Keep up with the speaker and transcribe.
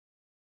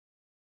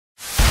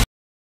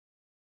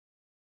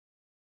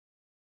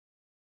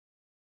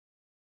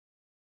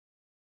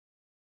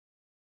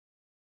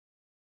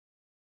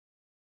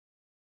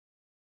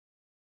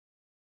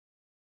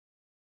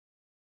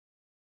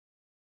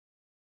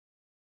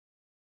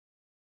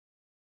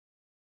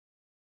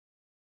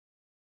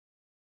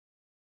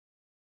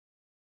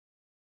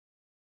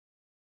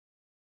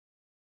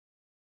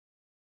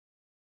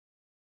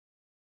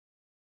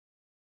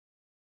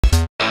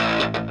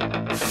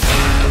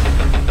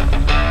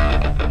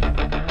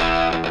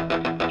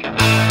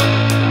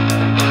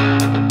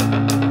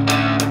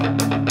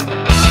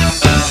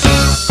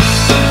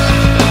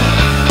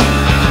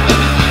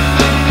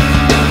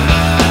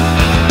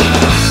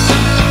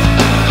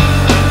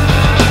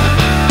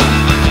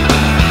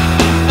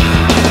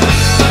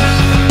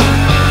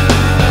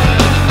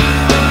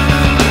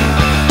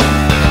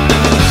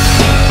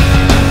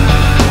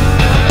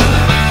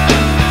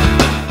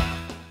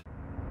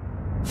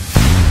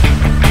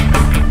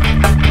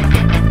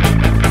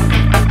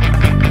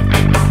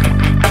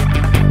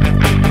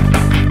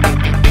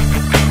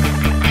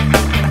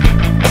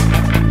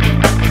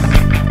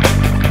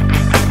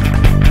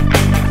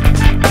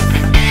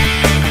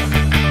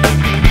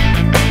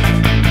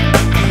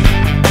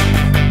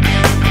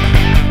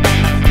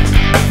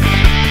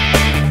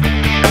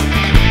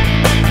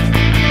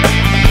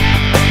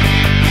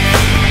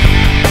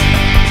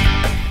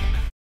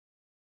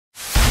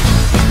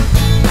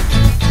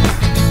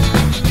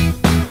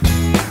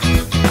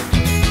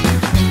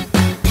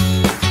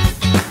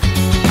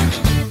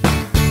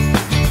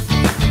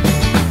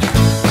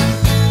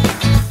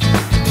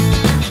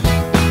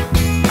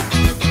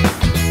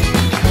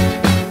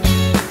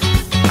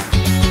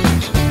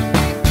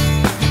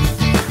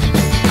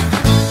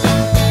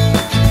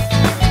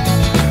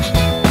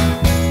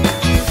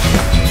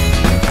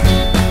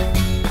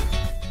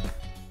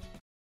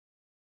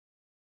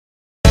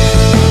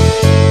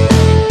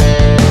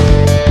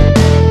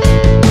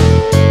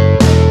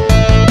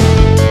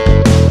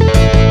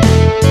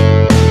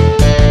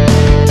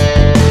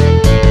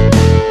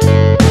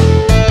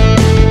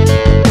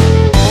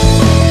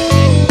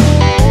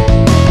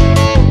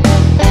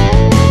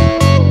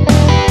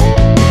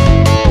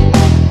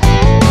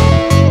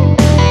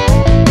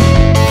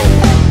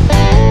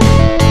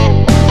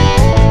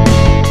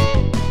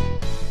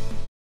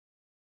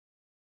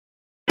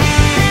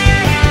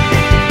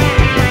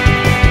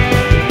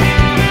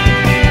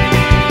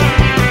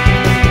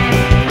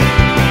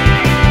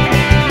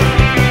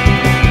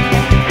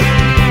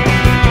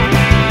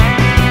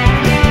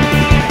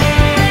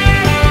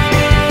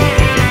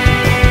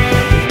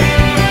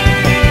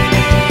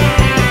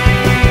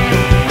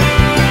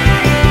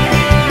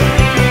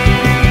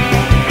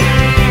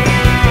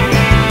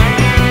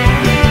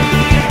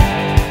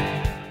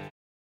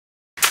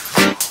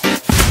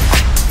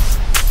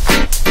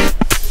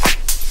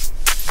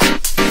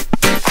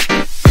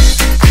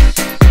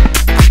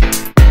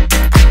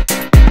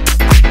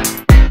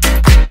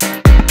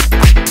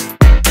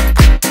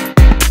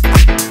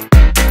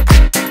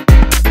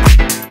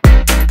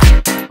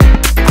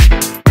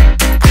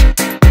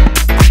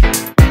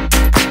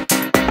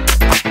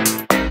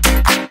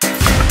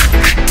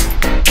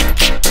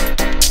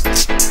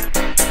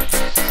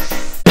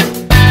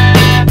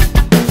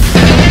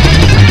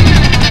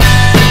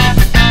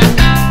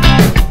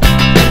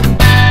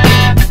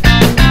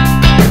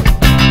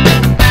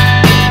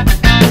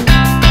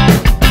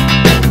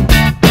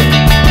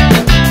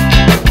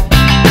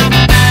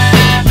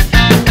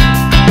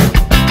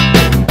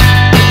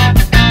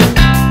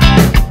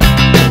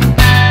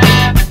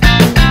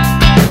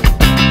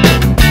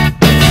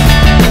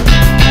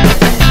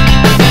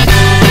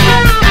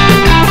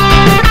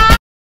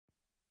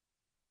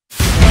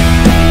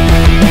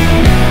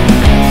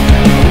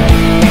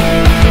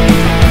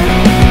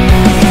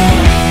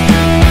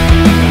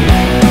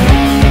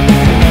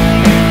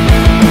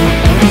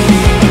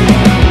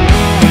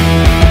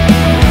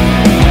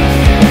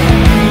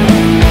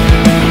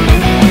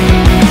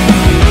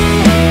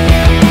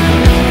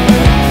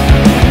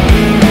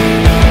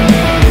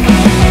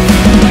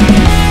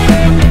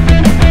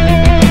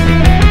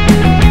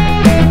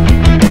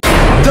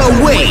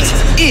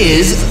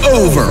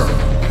over.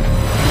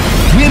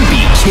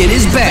 Wimpy Kid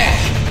is back.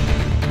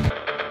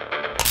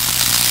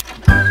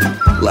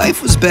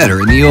 Life was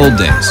better in the old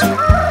days.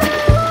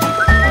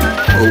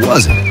 Or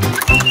was it?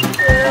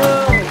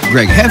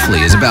 Greg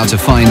Heffley is about to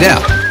find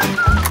out.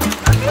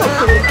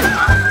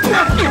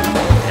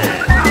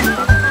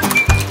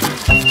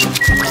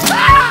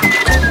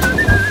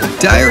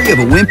 Diary of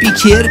a Wimpy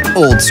Kid,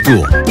 Old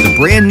School, the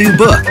brand new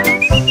book.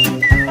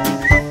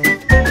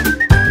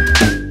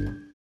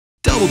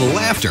 Double the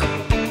laughter.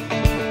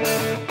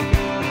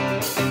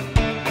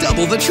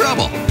 Double the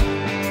trouble.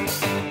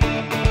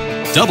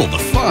 Double the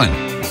fun.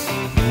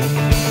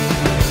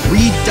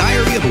 Read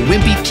Diary of a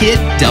Wimpy Kid,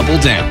 Double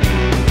Down.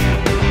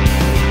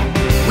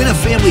 Win a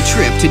family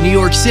trip to New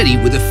York City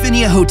with the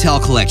Finia Hotel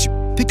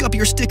Collection. Pick up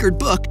your stickered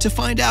book to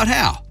find out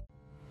how.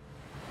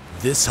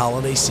 This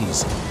holiday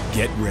season,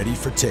 get ready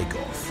for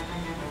takeoff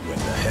when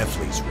the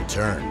Heffleys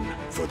return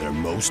for their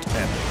most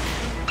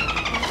epic,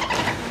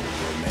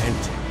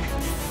 romantic,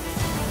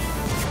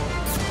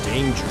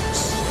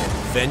 dangerous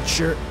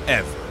adventure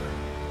ever.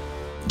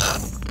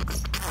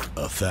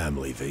 A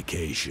family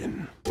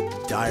vacation.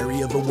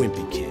 Diary of a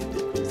Wimpy Kid,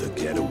 The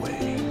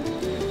Getaway.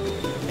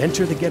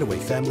 Enter the Getaway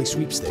Family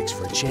Sweepstakes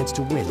for a chance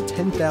to win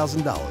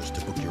 $10,000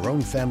 to book your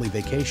own family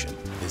vacation.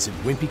 Visit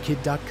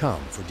wimpykid.com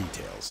for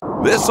details.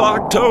 This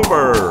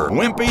October,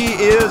 Wimpy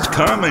is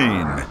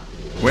coming.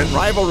 When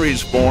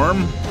rivalries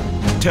form,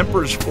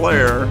 tempers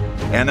flare,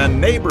 and a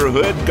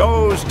neighborhood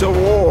goes to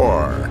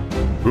war.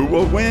 Who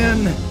will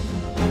win?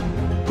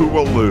 Who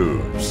will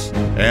lose?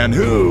 And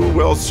who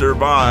will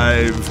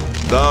survive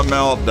the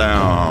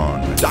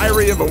meltdown?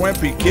 Diary of a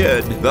Wimpy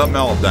Kid, The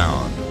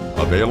Meltdown.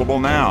 Available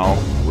now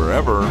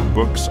wherever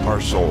books are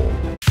sold.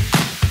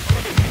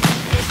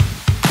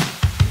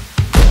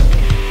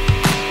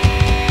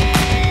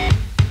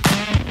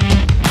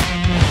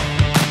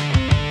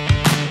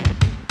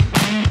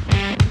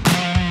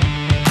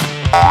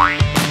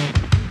 Bye.